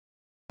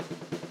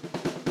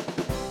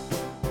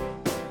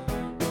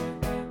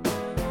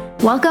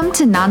Welcome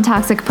to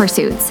Non-Toxic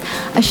Pursuits,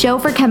 a show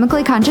for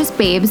chemically conscious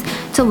babes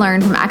to learn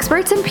from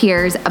experts and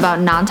peers about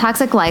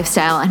non-toxic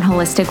lifestyle and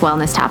holistic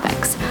wellness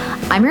topics.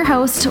 I'm your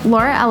host,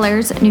 Laura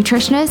Ellers,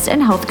 nutritionist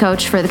and health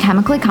coach for the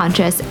chemically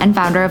conscious and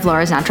founder of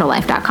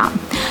laurasnaturallife.com.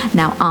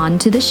 Now on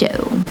to the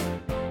show.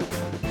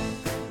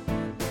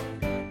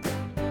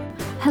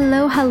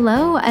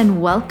 Hello,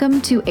 and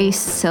welcome to a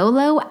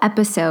solo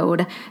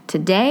episode.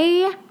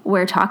 Today,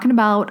 we're talking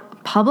about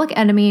public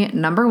enemy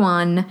number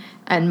one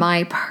and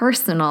my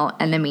personal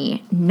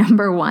enemy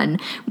number one,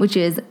 which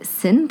is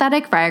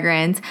synthetic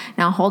fragrance.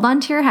 Now, hold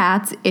on to your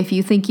hats if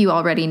you think you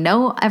already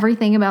know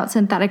everything about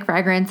synthetic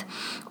fragrance,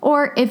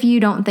 or if you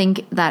don't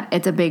think that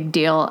it's a big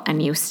deal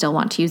and you still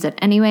want to use it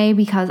anyway,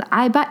 because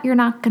I bet you're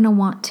not going to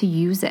want to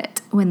use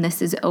it when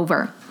this is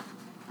over.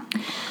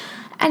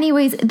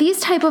 Anyways, these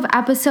type of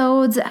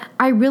episodes,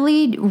 I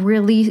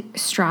really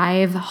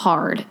strive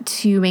hard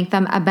to make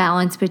them a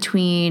balance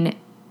between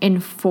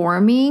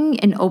informing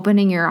and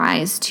opening your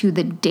eyes to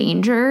the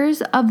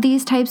dangers of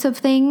these types of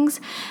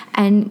things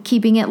and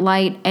keeping it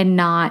light and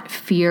not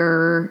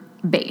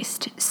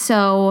fear-based.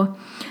 So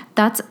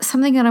that's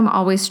something that I'm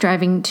always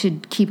striving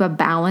to keep a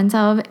balance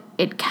of.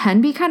 It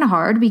can be kind of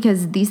hard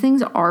because these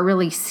things are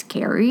really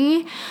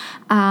scary.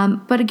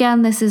 But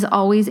again, this is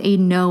always a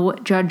no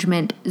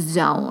judgment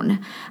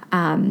zone.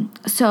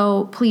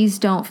 So please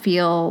don't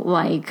feel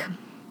like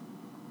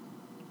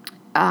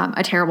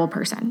a terrible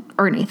person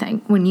or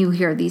anything when you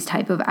hear these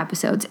type of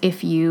episodes.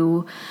 If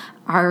you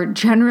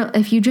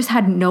just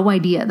had no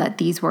idea that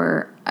these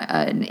were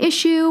an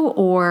issue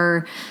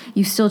or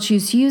you still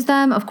choose to use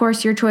them, of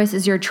course, your choice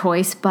is your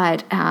choice.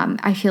 But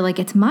I feel like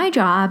it's my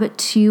job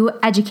to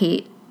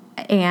educate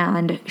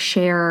and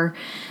share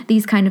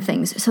these kind of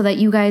things so that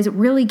you guys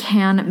really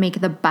can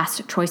make the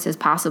best choices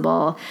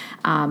possible.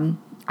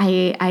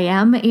 I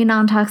am a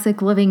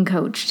non-toxic living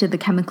coach to the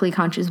chemically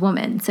conscious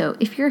woman. So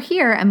if you're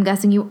here, I'm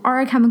guessing you are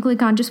a chemically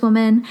conscious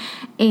woman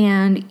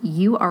and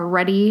you are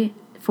ready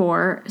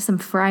for some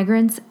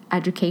fragrance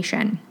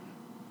education.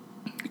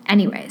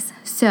 Anyways,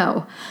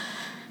 so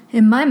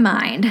in my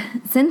mind,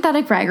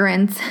 synthetic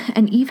fragrance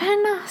and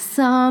even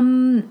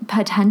some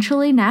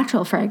potentially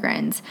natural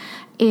fragrance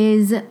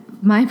is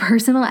my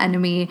personal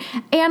enemy,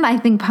 and I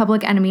think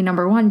public enemy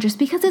number one, just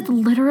because it's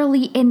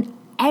literally in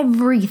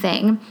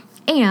everything.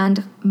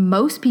 And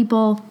most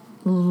people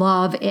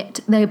love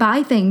it. They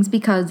buy things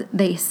because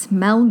they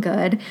smell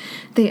good.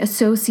 They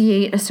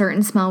associate a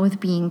certain smell with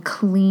being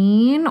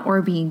clean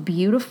or being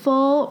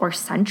beautiful or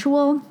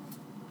sensual.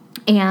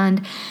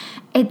 And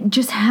it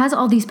just has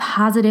all these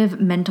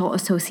positive mental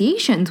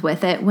associations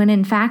with it when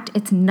in fact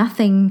it's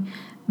nothing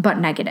but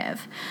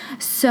negative.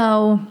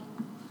 So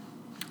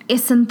a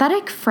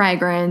synthetic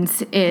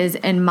fragrance is,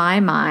 in my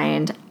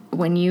mind,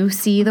 when you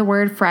see the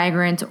word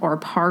fragrance or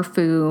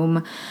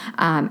parfum,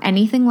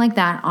 anything like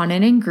that on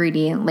an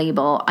ingredient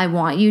label, I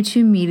want you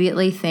to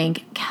immediately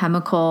think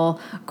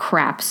chemical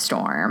crap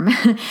storm.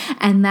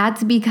 And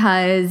that's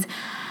because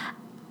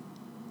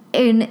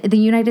in the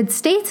United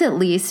States, at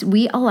least,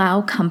 we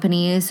allow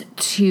companies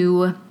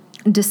to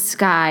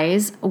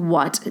disguise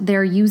what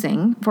they're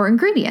using for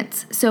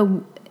ingredients.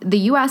 So the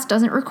U.S.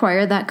 doesn't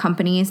require that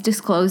companies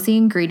disclose the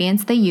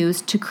ingredients they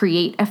use to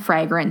create a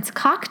fragrance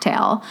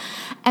cocktail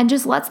and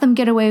just lets them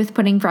get away with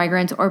putting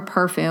fragrance or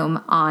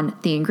perfume on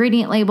the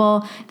ingredient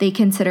label. They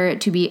consider it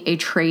to be a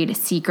trade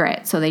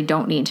secret, so they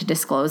don't need to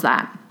disclose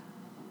that.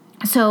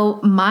 So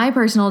my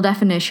personal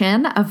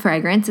definition of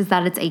fragrance is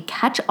that it's a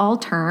catch-all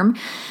term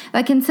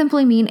that can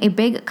simply mean a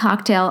big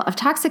cocktail of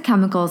toxic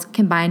chemicals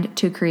combined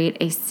to create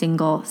a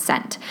single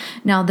scent.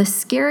 Now, the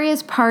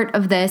scariest part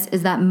of this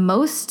is that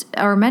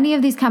many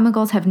of these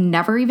chemicals have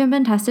never even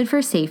been tested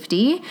for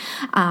safety.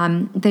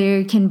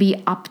 There can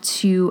be up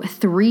to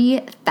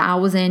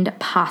 3,000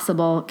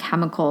 possible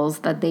chemicals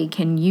that they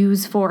can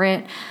use for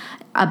it.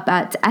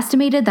 It's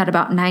estimated that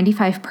about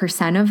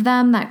 95% of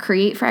them that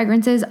create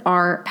fragrances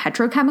are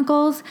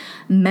petrochemicals,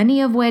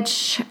 many of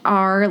which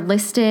are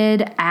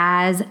listed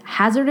as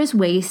hazardous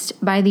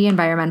waste by the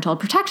Environmental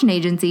Protection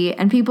Agency,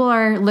 and people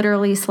are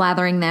literally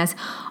slathering this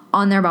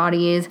on their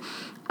bodies,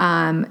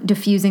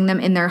 diffusing them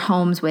in their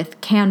homes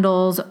with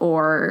candles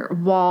or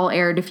wall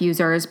air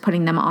diffusers,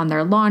 putting them on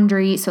their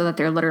laundry so that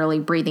they're literally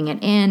breathing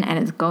it in and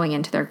it's going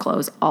into their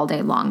clothes all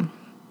day long.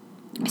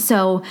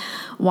 So,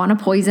 want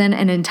to poison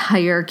an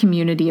entire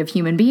community of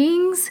human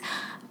beings?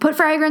 Put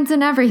fragrance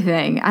in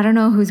everything. I don't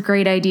know whose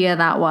great idea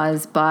that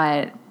was,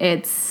 but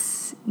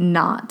it's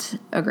not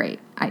a great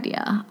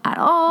idea at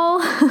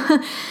all.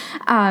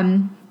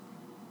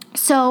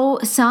 So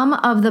some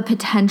of the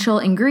potential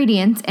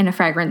ingredients in a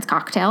fragrance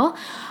cocktail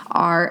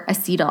are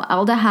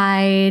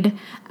acetaldehyde,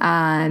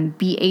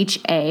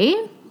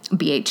 BHA,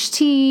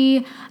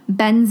 BHT,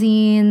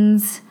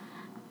 benzenes,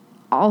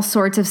 all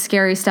sorts of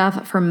scary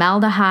stuff.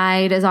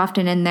 Formaldehyde is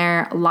often in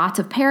there, lots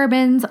of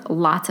parabens,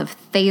 lots of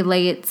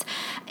phthalates.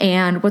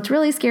 And what's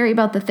really scary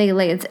about the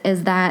phthalates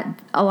is that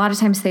a lot of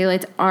times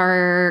phthalates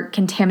are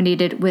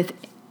contaminated with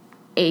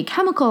a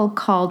chemical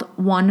called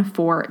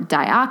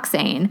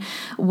 1,4-dioxane,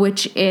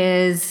 which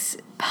is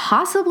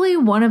possibly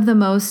one of the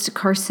most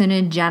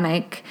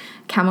carcinogenic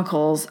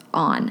chemicals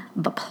on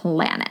the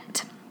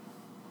planet.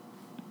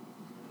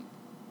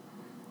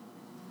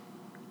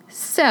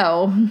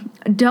 So,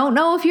 don't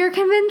know if you're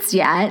convinced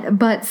yet,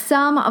 but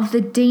some of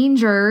the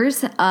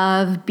dangers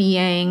of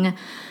being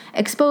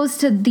exposed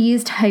to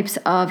these types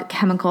of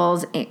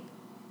chemicals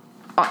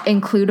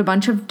include a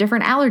bunch of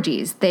different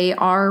allergies. They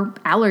are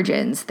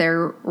allergens.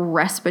 They're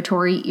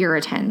respiratory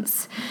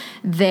irritants.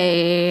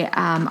 They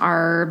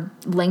are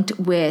linked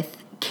with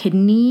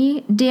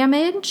kidney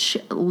damage,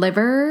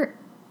 liver,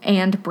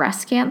 and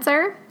breast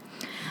cancer.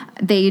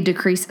 They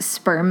decrease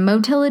sperm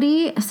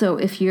motility. So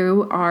if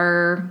you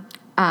are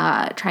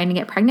trying to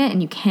get pregnant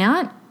and you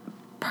can't,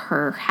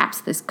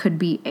 perhaps this could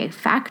be a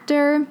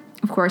factor.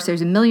 Of course,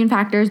 there's a million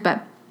factors,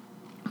 but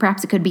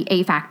perhaps it could be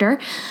a factor.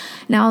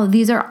 Now,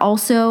 these are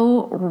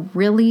also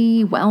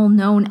really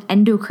well-known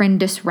endocrine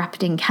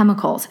disrupting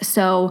chemicals.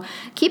 So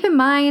keep in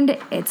mind,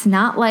 it's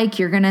not like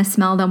you're going to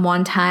smell them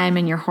one time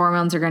and your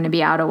hormones are going to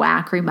be out of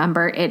whack.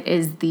 Remember, it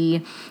is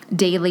the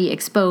daily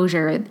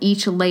exposure,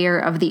 each layer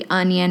of the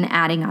onion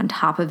adding on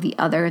top of the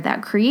other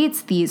that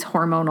creates these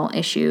hormonal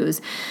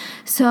issues.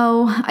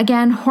 So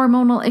again,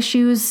 hormonal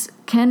issues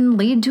can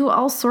lead to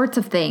all sorts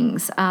of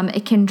things.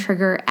 It can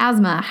trigger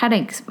asthma,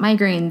 headaches,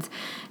 migraines,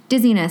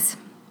 dizziness.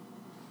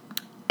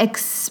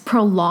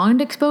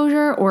 Prolonged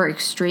exposure or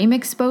extreme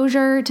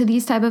exposure to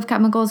these type of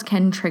chemicals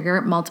can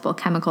trigger multiple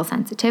chemical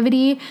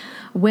sensitivity,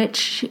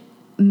 which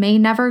may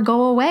never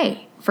go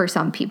away for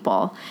some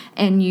people.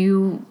 And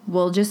you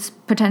will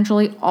just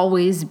potentially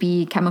always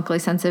be chemically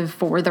sensitive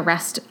for the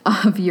rest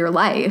of your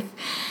life.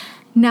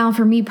 Now,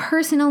 for me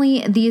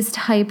personally, these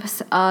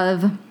types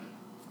of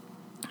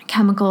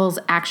chemicals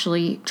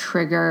actually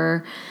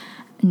trigger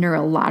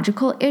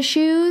neurological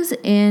issues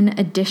in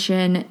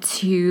addition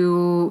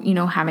to,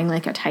 having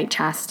like a tight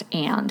chest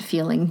and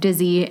feeling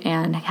dizzy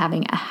and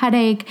having a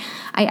headache.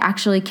 I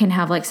actually can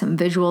have like some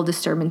visual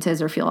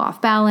disturbances or feel off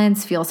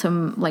balance, feel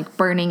some like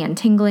burning and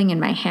tingling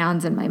in my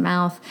hands and my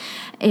mouth.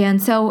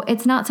 And so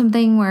it's not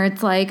something where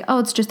it's like, oh,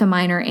 it's just a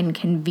minor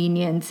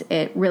inconvenience.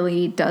 It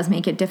really does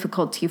make it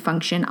difficult to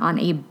function on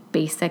a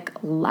basic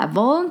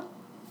level.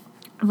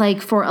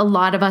 Like for a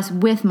lot of us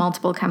with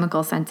multiple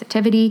chemical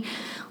sensitivity,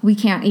 we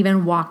can't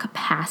even walk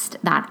past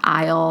that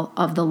aisle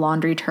of the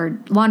laundry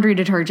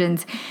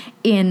detergents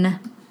in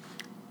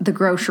the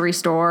grocery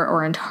store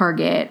or in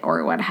Target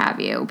or what have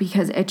you,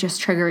 because it just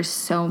triggers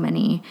so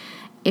many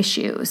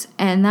issues.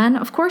 And then,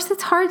 of course,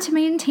 it's hard to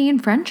maintain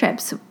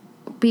friendships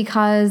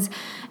because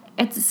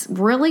it's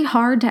really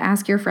hard to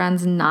ask your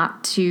friends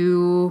not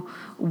to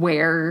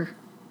wear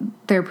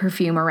their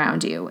perfume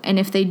around you. And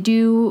if they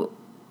do,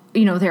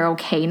 they're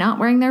okay not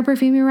wearing their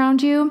perfume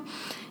around you,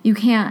 you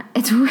can't,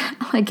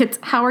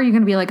 how are you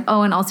going to be like,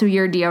 oh, and also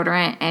your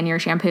deodorant and your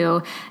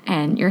shampoo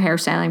and your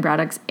hairstyling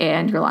products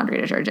and your laundry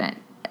detergent.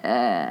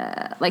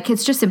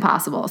 It's just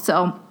impossible.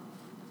 So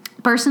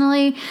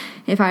personally,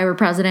 if I were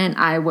president,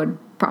 I would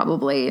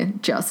probably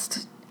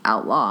just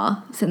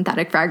outlaw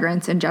synthetic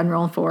fragrance in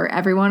general for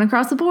everyone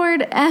across the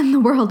board, and the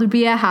world would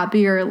be a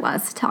happier,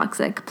 less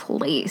toxic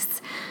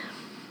place.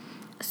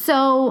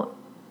 So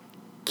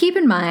keep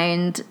in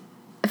mind,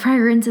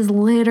 fragrance is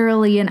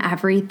literally in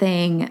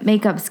everything: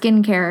 makeup,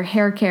 skincare,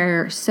 hair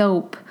care,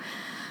 soap,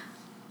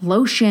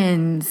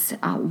 lotions,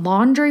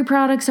 laundry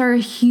products are a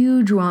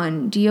huge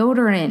one,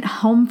 deodorant,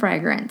 home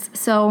fragrance.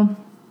 So,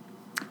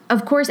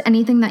 of course,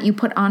 anything that you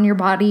put on your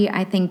body,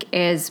 I think,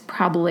 is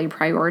probably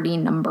priority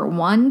number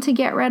 1 to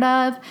get rid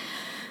of.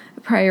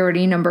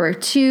 Priority number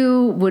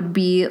 2 would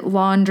be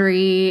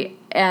laundry.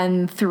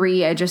 And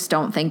 3, I just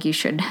don't think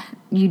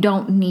you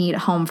don't need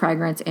home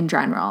fragrance in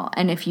general.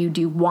 And if you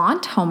do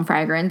want home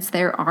fragrance,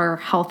 there are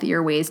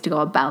healthier ways to go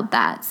about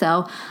that.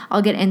 So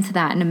I'll get into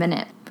that in a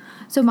minute.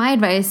 So my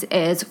advice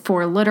is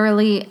for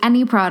literally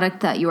any product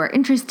that you are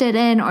interested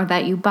in or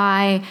that you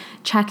buy,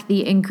 check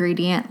the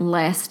ingredient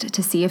list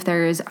to see if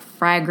there's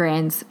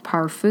fragrance,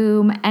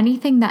 parfum,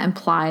 anything that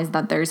implies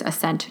that there's a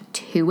scent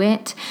to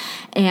it.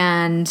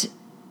 And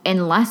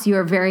unless you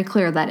are very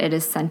clear that it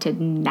is scented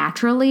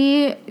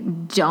naturally,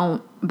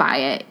 don't buy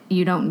it.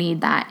 You don't need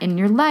that in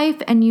your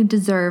life, and you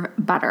deserve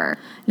better.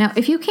 Now,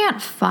 if you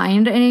can't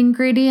find an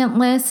ingredient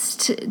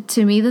list,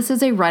 to me, this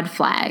is a red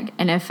flag.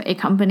 And if a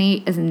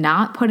company is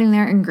not putting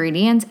their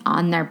ingredients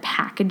on their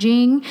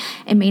packaging,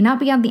 it may not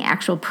be on the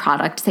actual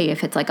product, say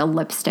if it's like a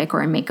lipstick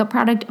or a makeup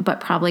product, but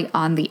probably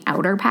on the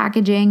outer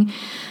packaging.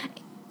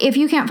 If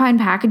you can't find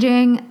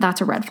packaging,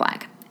 that's a red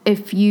flag.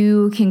 If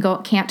you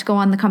can't go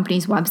on the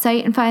company's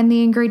website and find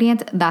the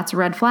ingredients, that's a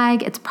red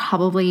flag. It's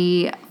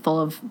probably full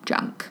of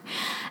junk.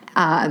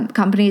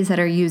 Companies that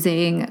are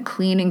using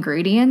clean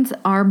ingredients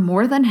are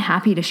more than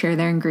happy to share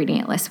their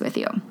ingredient list with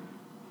you.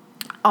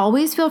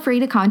 Always feel free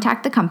to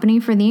contact the company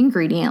for the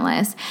ingredient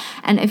list.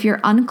 And if you're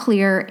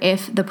unclear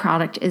if the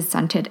product is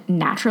scented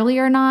naturally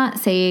or not,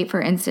 say, for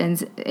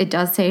instance, it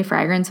does say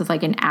fragrance with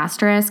like an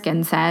asterisk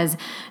and says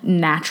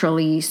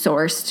naturally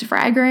sourced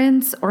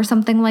fragrance or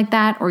something like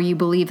that, or you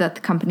believe that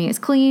the company is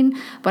clean,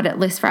 but it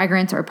lists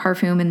fragrance or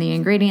perfume in the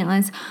ingredient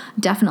list,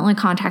 definitely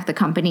contact the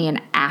company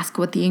and ask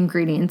what the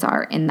ingredients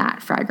are in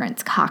that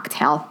fragrance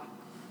cocktail.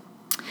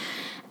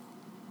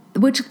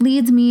 Which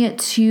leads me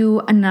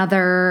to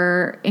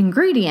another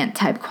ingredient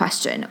type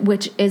question,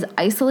 which is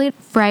isolated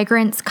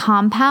fragrance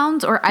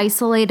compounds or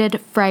isolated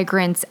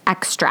fragrance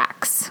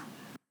extracts.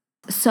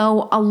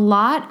 So a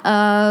lot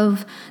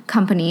of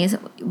companies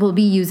will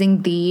be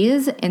using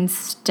these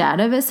instead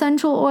of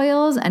essential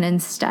oils and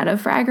instead of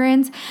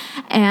fragrance.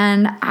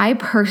 And I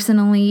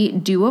personally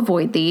do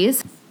avoid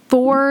these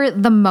for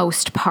the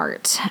most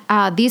part.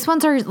 These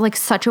ones are like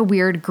such a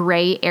weird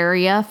gray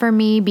area for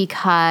me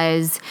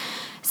because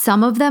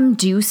some of them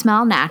do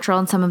smell natural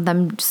and some of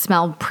them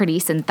smell pretty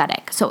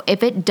synthetic. So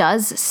if it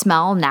does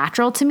smell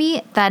natural to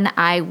me, then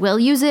I will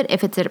use it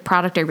if it's a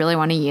product I really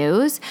want to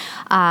use.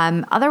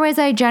 Otherwise,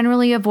 I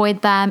generally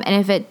avoid them. And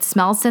if it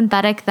smells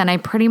synthetic, then I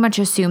pretty much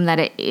assume that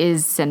it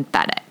is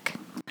synthetic.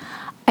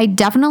 I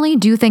definitely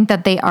do think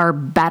that they are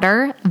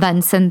better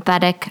than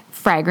synthetic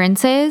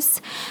fragrances.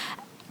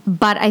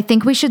 But I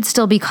think we should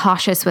still be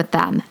cautious with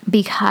them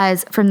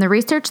because from the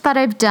research that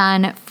I've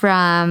done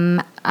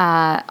from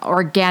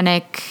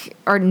organic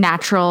or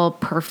natural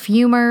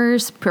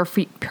perfumers,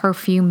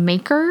 perfume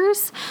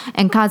makers,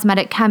 and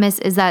cosmetic chemists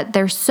is that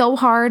they're so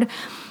hard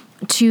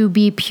to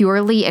be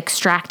purely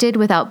extracted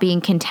without being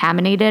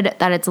contaminated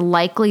that it's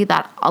likely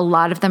that a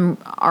lot of them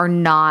are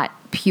not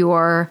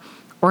pure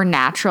or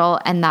natural,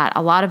 and that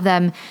a lot of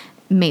them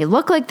may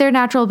look like they're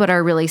natural but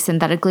are really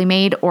synthetically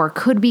made or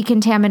could be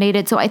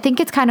contaminated. So I think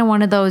it's kind of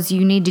one of those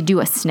you need to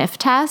do a sniff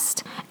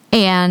test,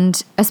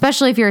 and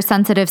especially if you're a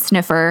sensitive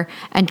sniffer,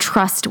 and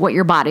trust what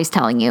your body's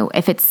telling you,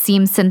 if it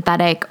seems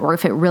synthetic or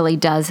if it really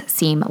does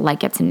seem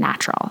like it's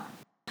natural.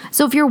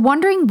 So if you're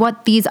wondering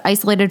what these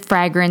isolated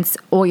fragrance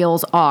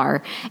oils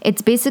are,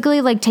 it's basically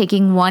like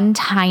taking one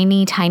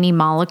tiny, tiny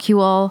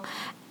molecule,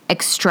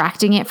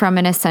 extracting it from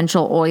an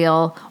essential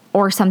oil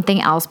or something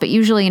else, but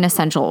usually an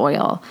essential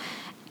oil.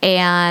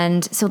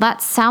 And so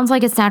that sounds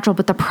like it's natural,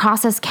 but the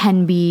process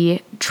can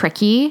be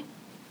tricky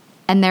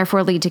and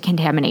therefore lead to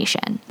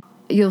contamination.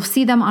 You'll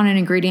see them on an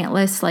ingredient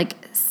list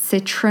like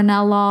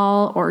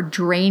citronellol or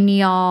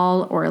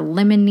draniol or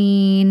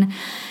limonene.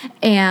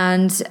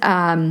 And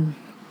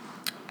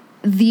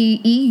the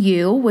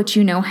EU, which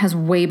you know has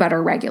way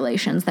better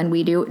regulations than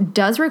we do,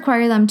 does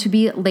require them to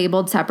be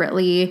labeled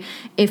separately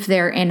if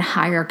they're in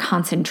higher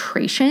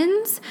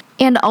concentrations.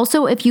 And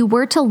also, if you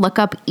were to look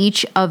up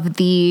each of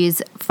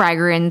these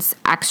fragrance,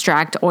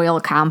 extract, oil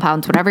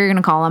compounds, whatever you're going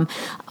to call them,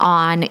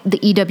 on the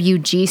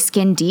EWG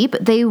Skin Deep,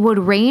 they would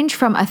range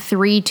from a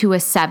 3 to a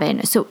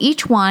 7. So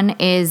each one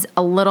is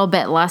a little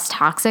bit less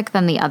toxic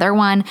than the other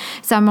one.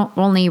 Some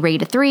only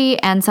rate a 3,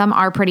 and some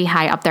are pretty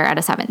high up there at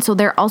a 7. So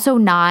they're also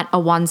not a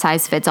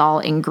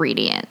one-size-fits-all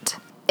ingredient.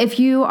 If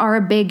you are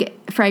a big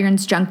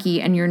fragrance junkie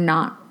and you're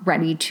not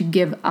ready to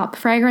give up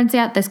fragrance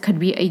yet, this could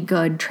be a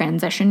good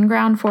transition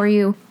ground for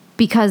you,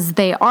 because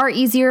they are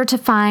easier to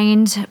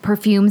find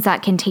perfumes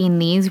that contain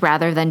these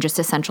rather than just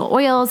essential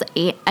oils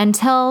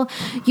until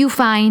you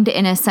find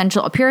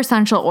a pure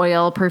essential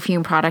oil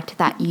perfume product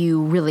that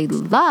you really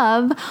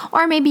love,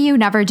 or maybe you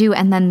never do,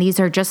 and then these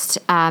are just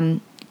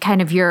kind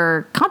of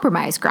your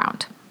compromise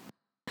ground.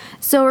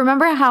 So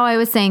remember how I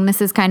was saying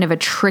this is kind of a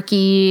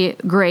tricky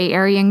gray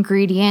area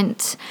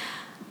ingredient?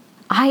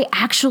 I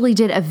actually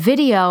did a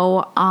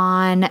video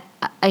on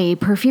a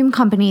perfume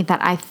company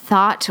that I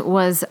thought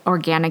was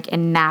organic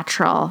and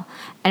natural.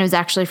 And it was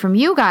actually from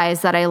you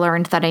guys that I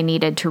learned that I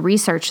needed to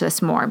research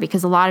this more,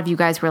 because a lot of you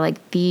guys were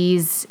like,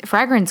 these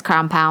fragrance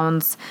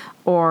compounds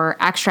or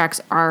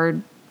extracts are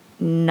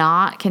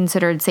not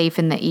considered safe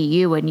in the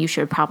EU and you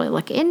should probably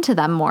look into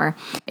them more.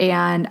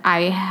 And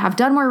I have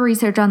done more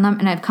research on them,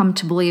 and I've come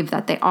to believe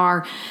that they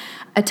are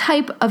a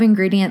type of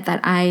ingredient that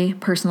I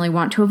personally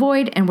want to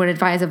avoid and would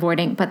advise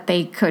avoiding, but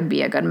they could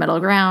be a good middle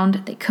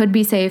ground. They could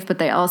be safe, but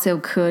they also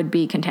could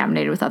be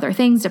contaminated with other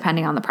things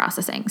depending on the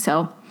processing.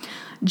 So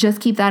just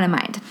keep that in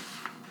mind.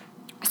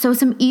 So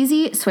some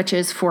easy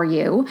switches for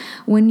you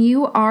when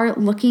you are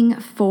looking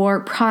for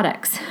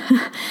products.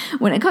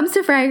 When it comes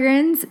to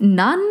fragrance,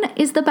 none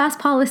is the best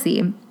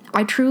policy.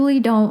 I truly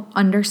don't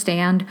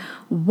understand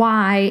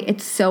why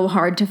it's so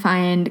hard to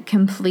find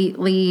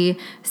completely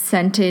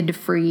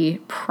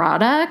scented-free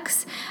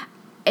products.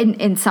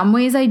 In some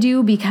ways I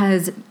do,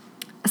 because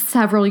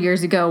several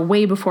years ago,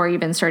 way before I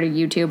even started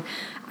YouTube,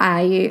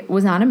 I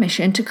was on a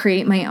mission to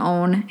create my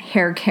own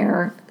hair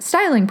care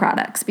styling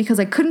products because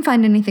I couldn't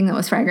find anything that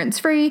was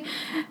fragrance-free,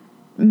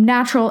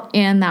 natural,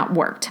 and that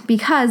worked.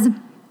 Because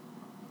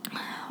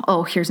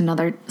here's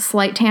another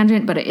slight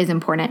tangent, but it is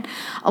important.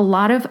 A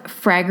lot of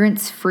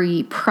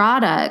fragrance-free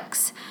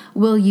products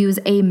will use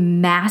a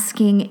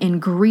masking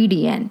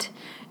ingredient.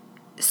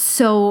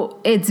 So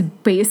it's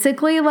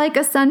basically like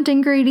a scent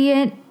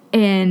ingredient,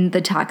 in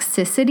the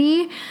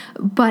toxicity,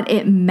 but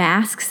it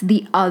masks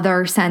the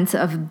other sense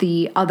of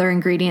the other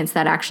ingredients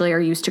that actually are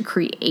used to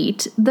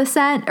create the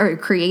scent or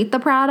create the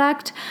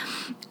product,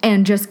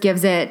 and just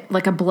gives it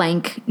like a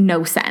blank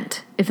no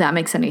scent, if that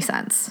makes any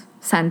sense.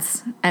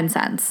 Sense and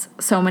sense.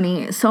 So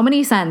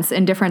many scents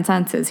in different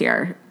senses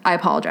here. I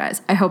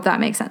apologize. I hope that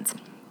makes sense.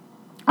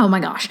 Oh my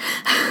gosh.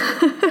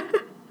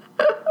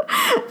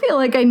 I feel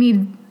like I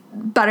need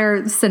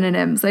better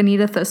synonyms. I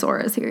need a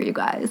thesaurus here, you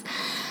guys.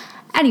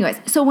 Anyways,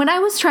 so when I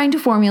was trying to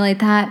formulate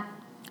that,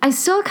 I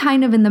still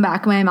kind of in the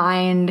back of my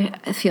mind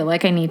feel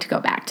like I need to go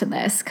back to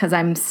this because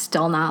I'm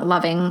still not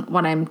loving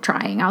what I'm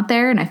trying out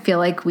there. And I feel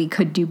like we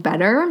could do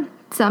better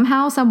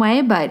somehow, some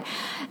way. But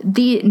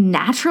the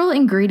natural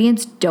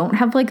ingredients don't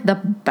have like the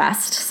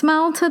best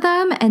smell to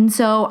them. And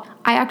so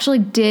I actually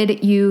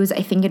did use,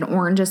 I think, an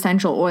orange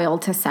essential oil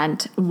to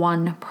scent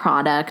one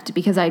product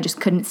because I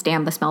just couldn't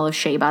stand the smell of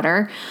shea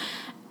butter.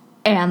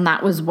 And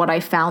that was what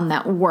I found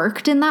that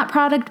worked in that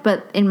product.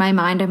 But in my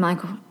mind, I'm like,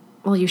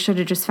 well, you should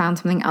have just found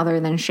something other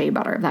than shea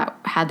butter that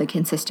had the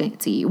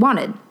consistency you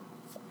wanted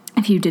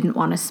if you didn't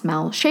want to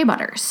smell shea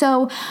butter.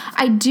 So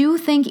I do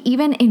think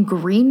even in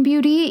green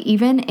beauty,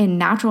 even in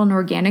natural and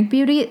organic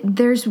beauty,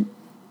 there's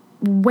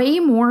way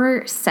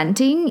more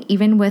scenting,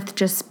 even with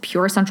just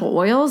pure essential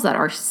oils that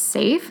are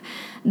safe,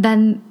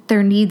 than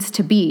there needs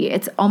to be.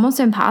 It's almost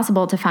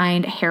impossible to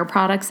find hair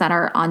products that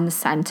are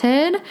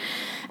unscented.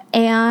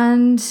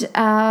 And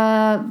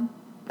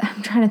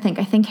I'm trying to think.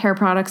 I think hair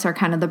products are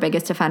kind of the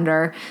biggest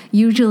offender.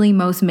 Usually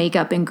most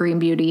makeup in green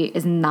beauty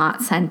is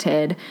not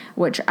scented,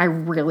 which I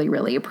really,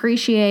 really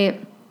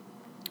appreciate.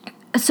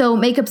 So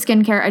makeup,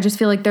 skincare, I just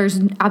feel like there's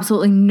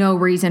absolutely no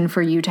reason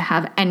for you to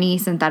have any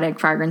synthetic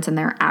fragrance in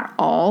there at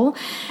all.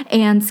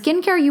 And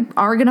skincare, you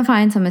are going to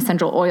find some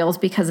essential oils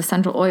because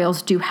essential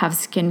oils do have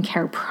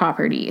skincare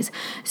properties.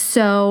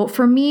 So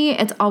for me,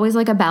 it's always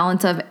like a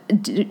balance of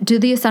do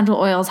the essential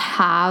oils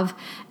have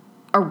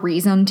a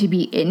reason to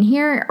be in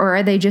here, or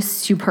are they just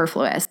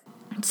superfluous?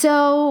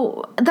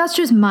 So that's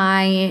just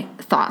my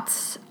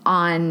thoughts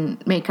on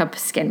makeup,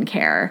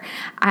 skincare.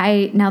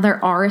 Now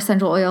there are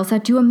essential oils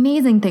that do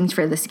amazing things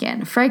for the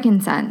skin,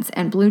 frankincense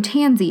and blue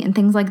tansy and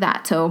things like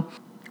that. So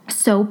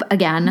soap,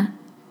 again,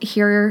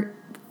 here,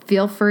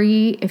 feel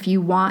free if you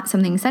want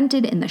something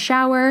scented in the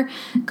shower,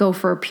 go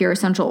for pure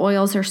essential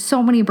oils. There's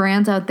so many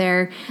brands out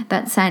there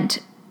that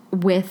scent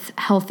with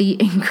healthy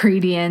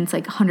ingredients,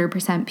 like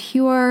 100%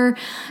 pure.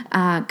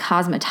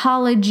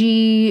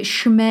 Cosmetology,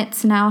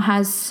 Schmidt's now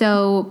has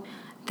soap.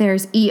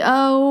 There's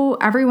EO,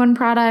 Everyone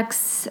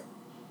products.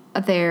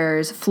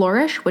 There's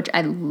Flourish, which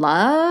I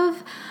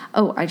love.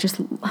 Oh, I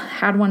just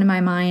had one in my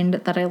mind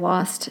that I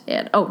lost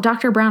it. Oh,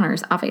 Dr.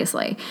 Bronner's,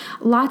 obviously.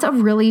 Lots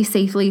of really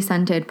safely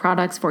scented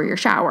products for your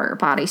shower,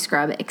 body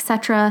scrub,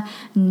 etc.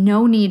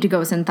 No need to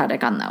go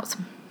synthetic on those.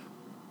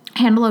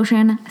 Hand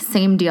lotion,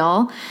 same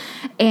deal.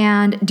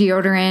 And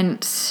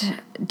deodorant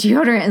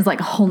is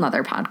like a whole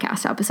nother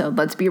podcast episode,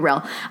 let's be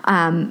real.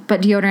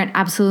 But deodorant,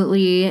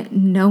 absolutely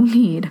no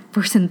need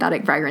for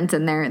synthetic fragrance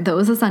in there.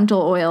 Those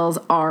essential oils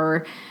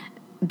are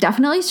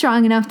definitely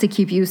strong enough to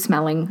keep you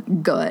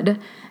smelling good,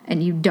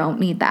 and you don't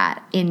need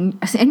that in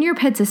your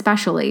pits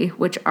especially,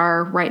 which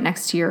are right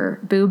next to your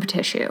boob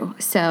tissue.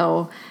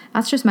 So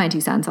that's just my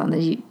 2 cents on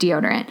the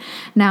deodorant.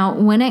 Now,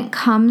 when it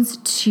comes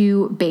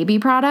to baby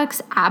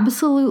products,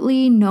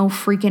 absolutely no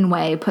freaking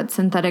way put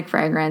synthetic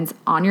fragrance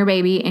on your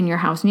baby, in your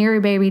house, near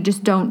your baby.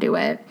 Just don't do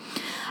it.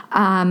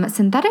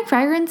 Synthetic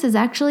fragrance is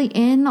actually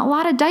in a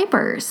lot of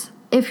diapers.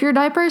 If your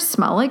diapers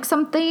smell like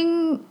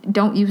something,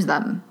 don't use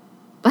them.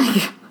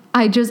 Like,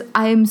 I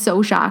am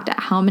so shocked at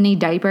how many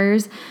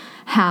diapers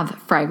have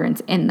fragrance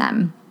in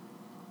them.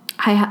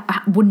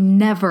 I would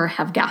never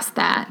have guessed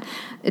that.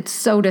 It's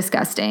so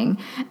disgusting.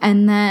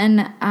 And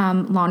then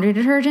laundry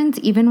detergents,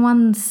 even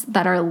ones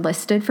that are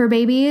listed for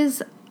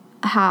babies,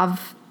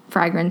 have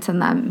fragrance in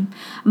them.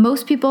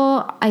 Most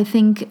people, I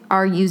think,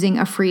 are using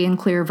a free and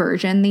clear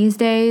version these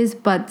days,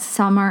 but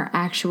some are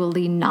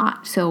actually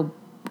not. So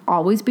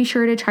always be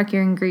sure to check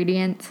your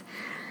ingredients.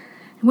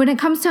 When it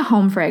comes to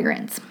home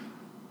fragrance,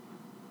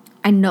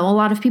 I know a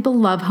lot of people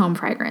love home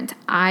fragrance.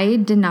 I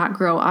did not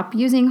grow up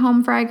using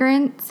home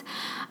fragrance.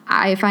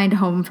 I find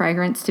home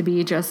fragrance to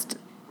be just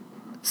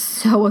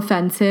so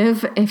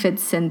offensive if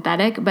it's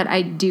synthetic, but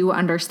I do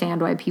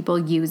understand why people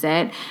use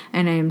it,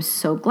 and I am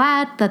so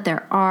glad that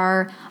there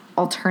are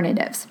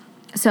alternatives.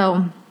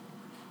 So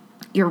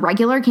your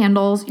regular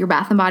candles, your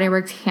Bath & Body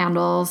Works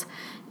candles,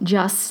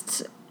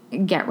 just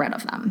get rid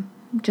of them.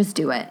 Just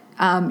do it.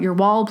 Your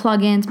wall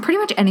plugins, pretty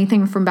much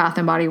anything from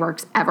Bath & Body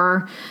Works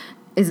ever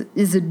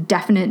is a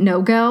definite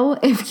no-go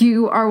if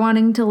you are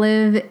wanting to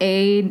live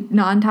a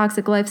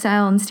non-toxic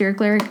lifestyle and steer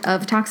clear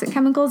of toxic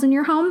chemicals in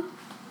your home.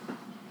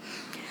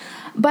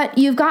 But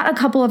you've got a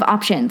couple of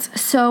options.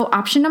 So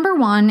option number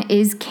 1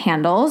 is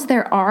candles.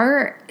 There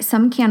are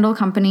some candle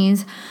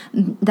companies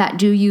that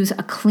do use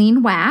a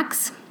clean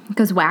wax,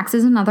 because wax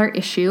is another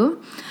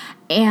issue,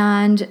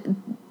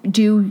 and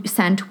do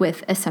scent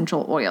with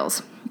essential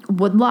oils.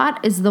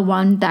 Woodlot is the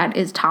one that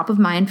is top of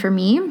mind for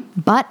me.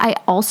 But I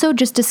also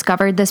just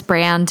discovered this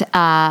brand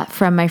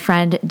from my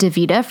friend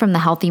Davida from the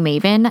Healthy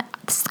Maven.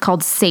 It's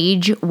called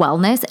Sage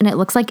Wellness, and it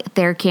looks like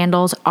their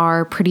candles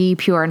are pretty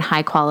pure and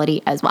high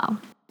quality as well.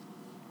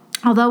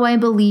 Although I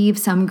believe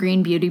some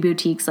green beauty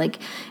boutiques like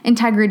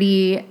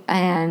Integrity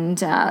and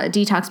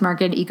Detox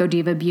Market, Eco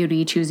Diva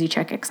Beauty, Choosy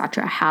Chick,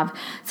 etc. have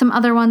some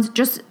other ones.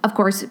 Just, of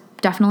course,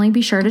 definitely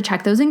be sure to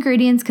check those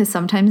ingredients because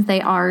sometimes they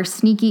are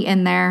sneaky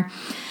in there,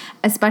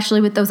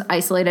 especially with those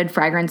isolated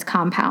fragrance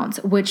compounds,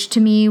 which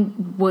to me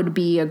would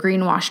be a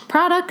greenwashed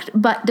product,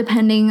 but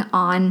depending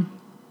on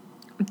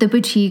the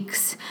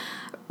boutique's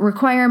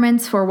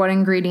requirements for what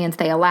ingredients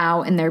they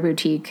allow in their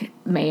boutique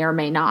may or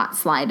may not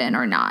slide in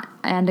or not.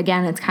 And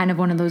again, it's kind of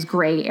one of those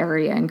gray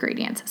area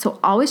ingredients. So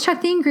always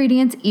check the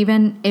ingredients,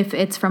 even if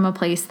it's from a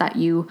place that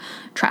you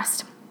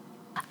trust.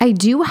 I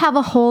do have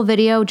a whole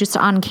video just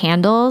on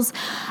candles.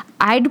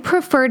 I'd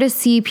prefer to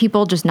see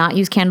people just not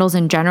use candles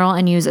in general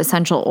and use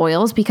essential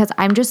oils because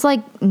I'm just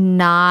like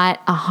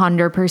not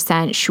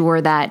 100% sure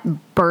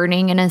that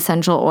burning an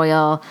essential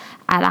oil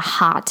at a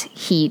hot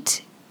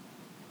heat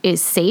is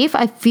safe.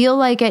 I feel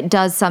like it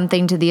does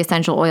something to the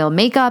essential oil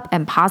makeup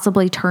and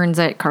possibly turns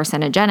it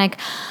carcinogenic.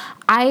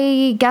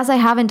 I guess I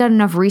haven't done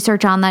enough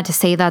research on that to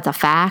say that's a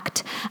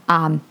fact.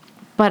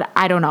 But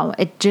I don't know.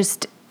 It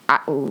just,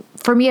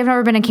 for me, I've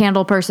never been a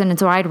candle person, and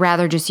so I'd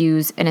rather just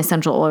use an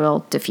essential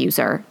oil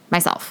diffuser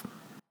myself.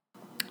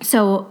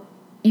 So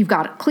you've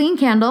got clean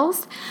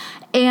candles,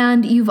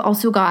 and you've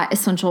also got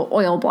essential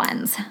oil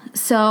blends.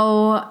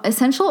 So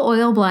essential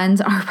oil blends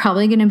are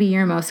probably going to be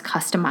your most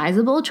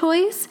customizable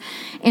choice.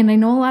 And I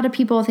know a lot of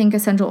people think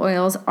essential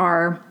oils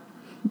are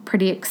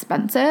pretty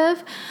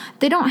expensive.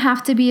 They don't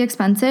have to be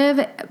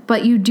expensive,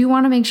 but you do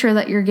want to make sure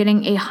that you're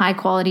getting a high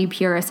quality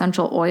pure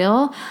essential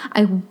oil.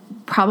 I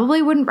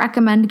probably wouldn't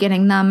recommend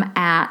getting them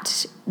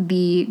at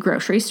the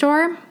grocery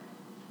store.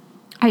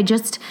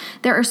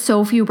 There are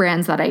so few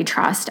brands that I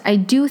trust. I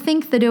do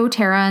think the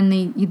doTERRA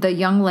and the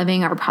Young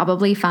Living are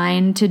probably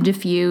fine to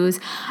diffuse.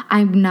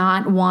 I'm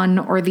not one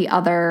or the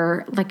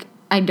other. Like,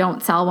 I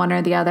don't sell one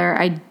or the other.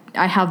 I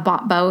have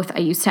bought both. I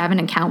used to have an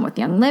account with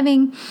Young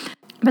Living.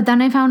 But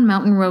then I found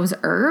Mountain Rose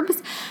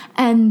Herbs,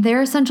 and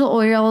their essential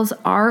oils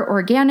are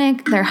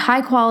organic, they're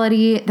high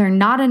quality, they're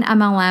not an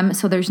MLM,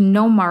 so there's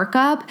no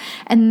markup,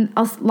 and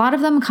a lot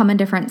of them come in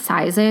different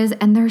sizes,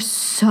 and they're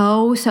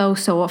so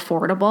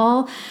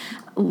affordable.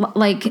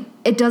 Like,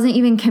 it doesn't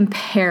even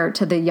compare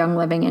to the Young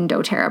Living and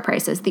doTERRA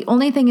prices. The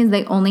only thing is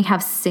they only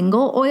have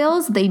single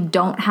oils. They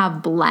don't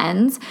have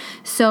blends.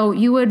 So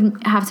you would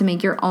have to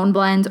make your own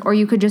blends, or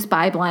you could just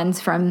buy blends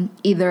from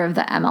either of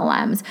the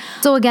MLMs.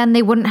 So again,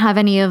 they wouldn't have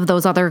any of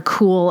those other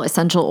cool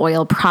essential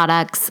oil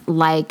products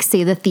like,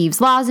 say, the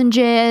Thieves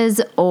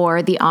Lozenges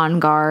or the On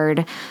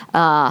Guard,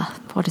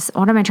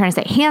 what am I trying to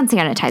say? Hand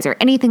sanitizer,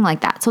 anything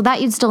like that. So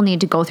that you'd still need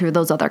to go through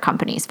those other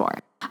companies for.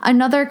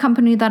 Another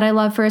company that I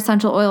love for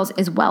essential oils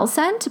is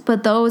WellScent,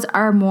 but those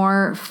are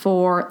more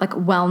for like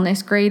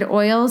wellness grade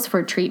oils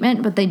for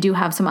treatment, but they do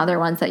have some other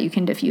ones that you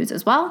can diffuse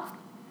as well.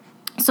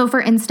 So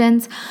for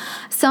instance,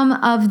 some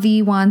of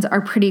the ones are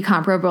pretty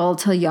comparable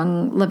to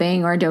Young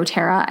Living or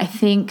doTERRA. I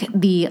think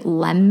the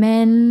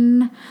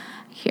lemon,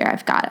 here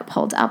I've got it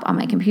pulled up on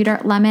my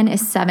computer. Lemon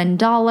is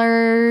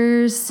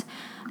 $7.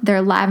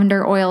 Their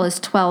lavender oil is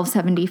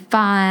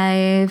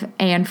 $12.75,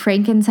 and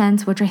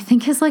frankincense, which I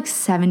think is like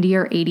 $70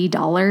 or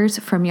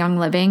 $80 from Young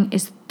Living,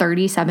 is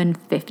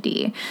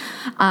 $37.50.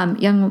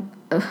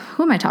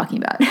 Who am I talking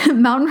about?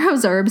 Mountain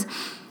Rose Herbs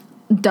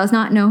does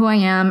not know who I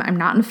am. I'm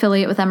not an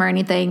affiliate with them or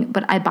anything,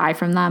 but I buy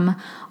from them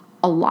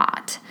a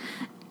lot.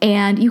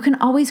 And you can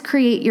always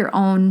create your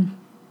own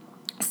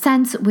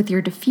scents with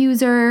your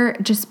diffuser.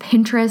 Just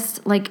Pinterest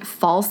like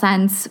fall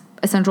scents,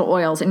 essential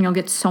oils, and you'll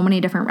get so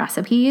many different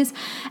recipes,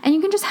 and you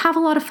can just have a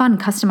lot of fun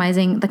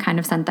customizing the kind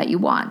of scent that you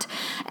want.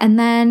 And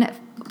then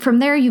from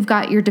there, you've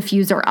got your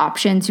diffuser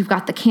options. You've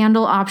got the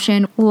candle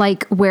option,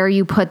 like where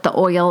you put the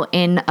oil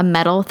in a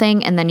metal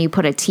thing and then you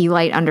put a tea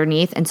light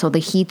underneath, and so the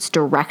heat's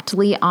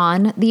directly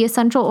on the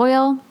essential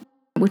oil,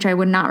 which I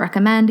would not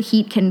recommend.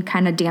 Heat can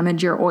kind of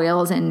damage your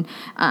oils and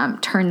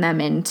turn them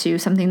into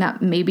something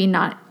that maybe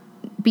not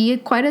be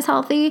quite as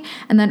healthy.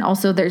 And then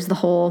also there's the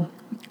whole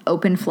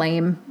open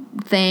flame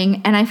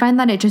thing, and I find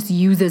that it just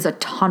uses a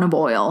ton of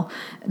oil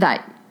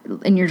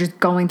and you're just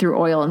going through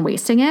oil and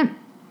wasting it.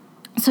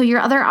 So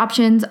your other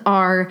options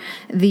are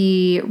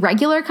the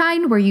regular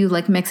kind where you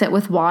like mix it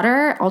with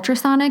water,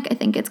 ultrasonic, I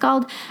think it's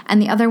called.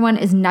 And the other one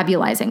is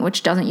nebulizing,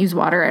 which doesn't use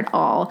water at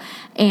all.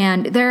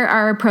 And there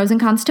are pros and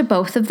cons to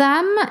both of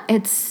them.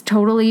 It's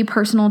totally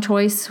personal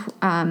choice,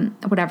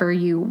 whatever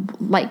you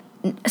like.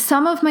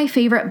 Some of my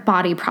favorite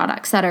body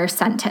products that are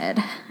scented,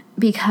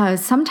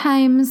 because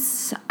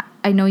sometimes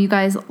I know you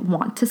guys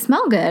want to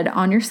smell good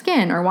on your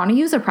skin or want to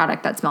use a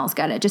product that smells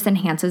good. It just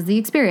enhances the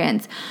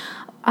experience.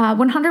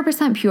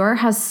 100% Pure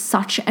has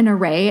such an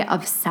array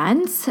of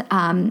scents.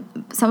 Some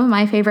of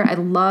my favorite, I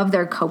love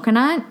their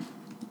coconut,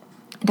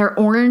 their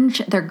orange,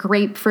 their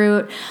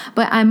grapefruit,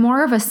 but I'm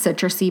more of a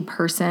citrusy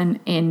person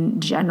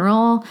in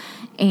general.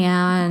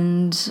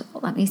 And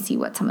let me see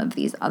what some of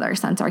these other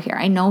scents are here.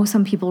 I know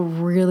some people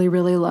really,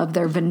 really love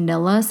their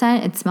vanilla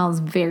scent. It smells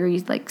very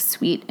like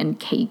sweet and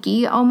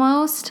cakey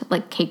almost,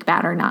 like cake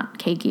batter, not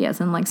cakey as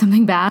in like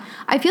something bad.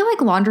 I feel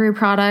like laundry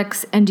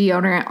products and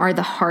deodorant are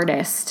the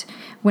hardest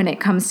when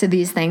it comes to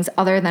these things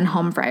other than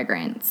home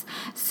fragrance.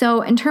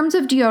 So in terms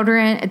of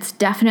deodorant, it's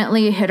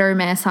definitely hit or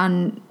miss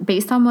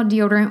based on what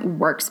deodorant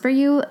works for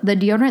you. The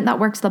deodorant that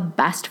works the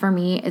best for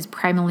me is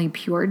Primally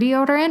Pure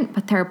deodorant,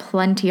 but there are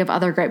plenty of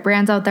other great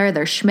brands out there.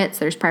 There's Schmidt's,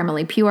 there's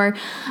Primally Pure.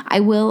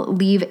 I will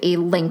leave a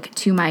link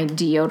to my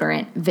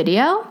deodorant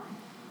video.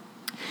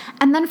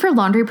 And then for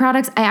laundry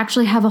products, I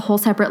actually have a whole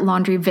separate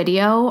laundry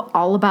video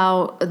all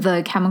about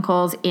the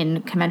chemicals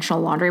in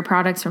conventional laundry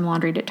products from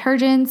laundry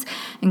detergents,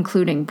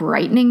 including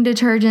brightening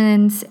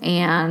detergents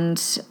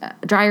and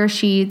dryer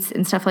sheets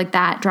and stuff like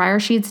that. Dryer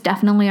sheets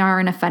definitely are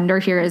an offender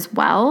here as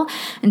well.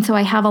 And so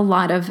I have a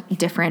lot of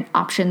different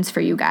options for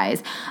you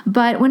guys.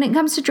 But when it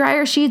comes to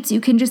dryer sheets, you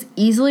can just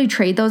easily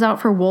trade those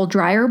out for wool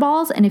dryer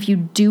balls. And if you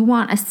do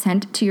want a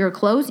scent to your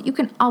clothes, you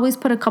can always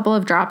put a couple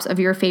of drops of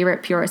your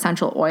favorite pure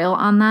essential oil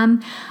on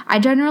them. I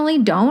generally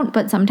don't,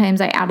 but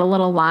sometimes I add a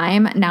little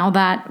lime. Now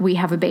that we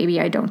have a baby,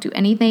 I don't do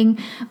anything,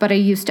 but I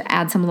used to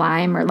add some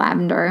lime or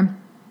lavender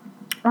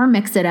or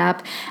mix it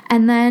up.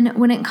 And then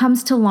when it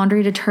comes to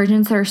laundry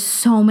detergents, there's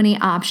so many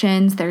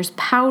options. There's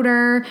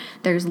powder,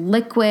 there's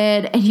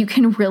liquid, and you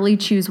can really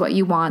choose what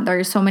you want.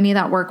 There's so many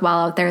that work well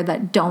out there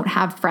that don't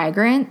have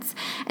fragrance.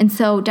 And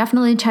so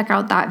definitely check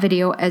out that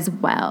video as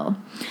well.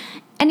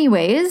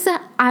 Anyways,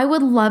 I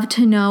would love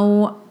to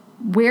know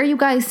where you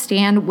guys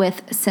stand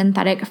with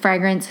synthetic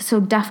fragrance. So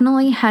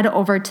definitely head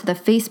over to the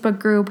Facebook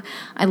group.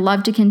 I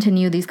love to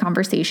continue these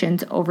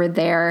conversations over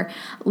there.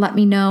 Let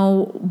me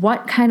know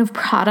what kind of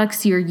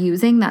products you're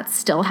using that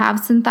still have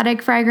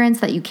synthetic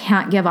fragrance that you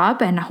can't give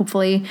up. And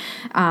hopefully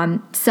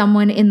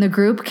someone in the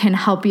group can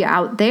help you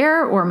out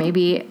there, or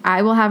maybe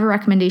I will have a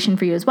recommendation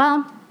for you as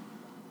well.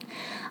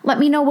 Let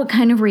me know what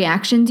kind of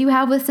reactions you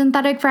have with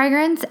synthetic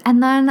fragrance.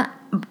 And then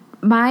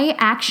my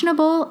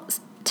actionable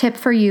tip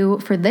for you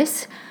for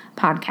this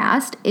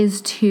podcast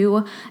is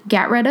to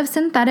get rid of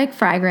synthetic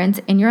fragrance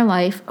in your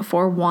life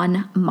for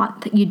 1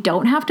 month. You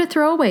don't have to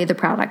throw away the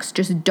products.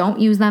 Just don't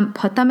use them.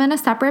 Put them in a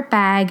separate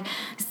bag,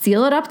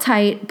 seal it up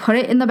tight, put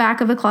it in the back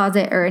of a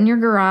closet or in your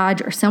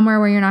garage or somewhere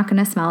where you're not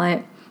going to smell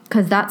it,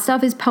 because that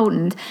stuff is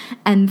potent,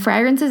 and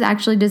fragrance is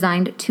actually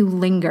designed to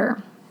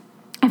linger.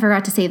 I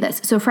forgot to say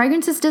this. So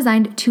fragrance is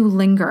designed to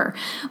linger,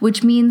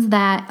 which means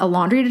that a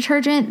laundry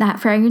detergent, that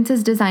fragrance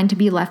is designed to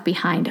be left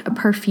behind. A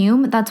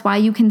perfume, that's why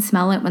you can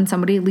smell it when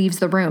somebody leaves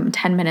the room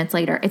 10 minutes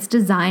later. It's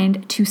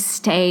designed to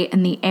stay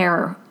in the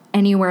air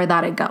anywhere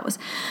that it goes.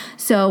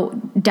 So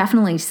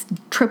definitely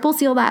triple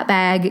seal that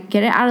bag,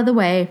 get it out of the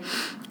way,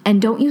 and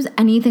don't use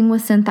anything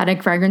with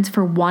synthetic fragrance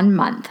for 1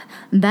 month.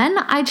 Then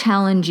I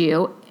challenge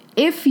you,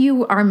 if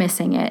you are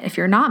missing it, if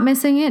you're not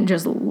missing it,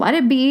 just let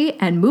it be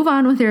and move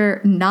on with your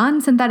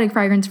non-synthetic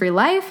fragrance-free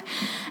life.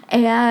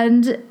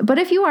 But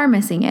if you are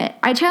missing it,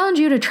 I challenge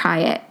you to try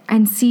it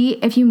and see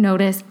if you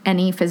notice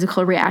any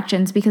physical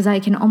reactions, because I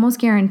can almost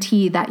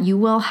guarantee that you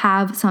will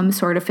have some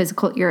sort of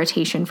physical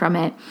irritation from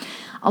it.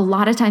 A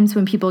lot of times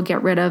when people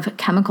get rid of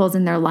chemicals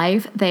in their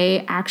life,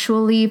 they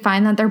actually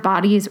find that their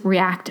bodies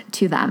react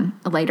to them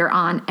later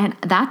on. And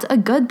that's a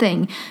good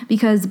thing,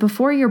 because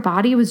before your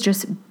body was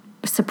just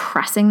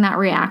suppressing that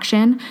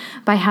reaction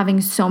by having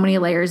so many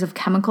layers of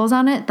chemicals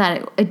on it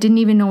that it didn't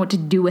even know what to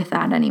do with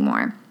that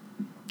anymore.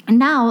 And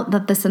now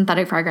that the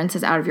synthetic fragrance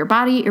is out of your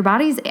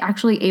body's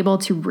actually able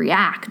to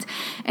react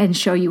and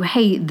show you,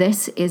 hey,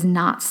 this is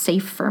not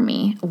safe for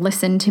me.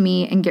 Listen to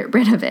me and get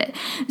rid of it.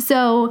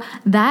 So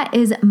that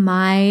is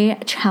my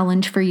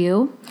challenge for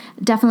you.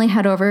 Definitely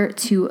head over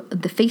to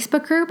the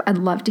Facebook group. I'd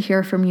love to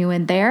hear from you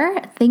in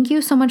there. Thank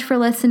you so much for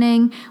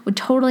listening. Would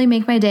totally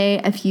make my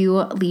day if you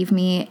leave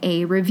me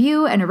a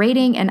review and a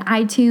rating in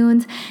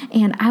iTunes.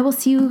 And I will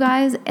see you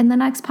guys in the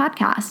next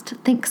podcast.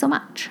 Thanks so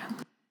much.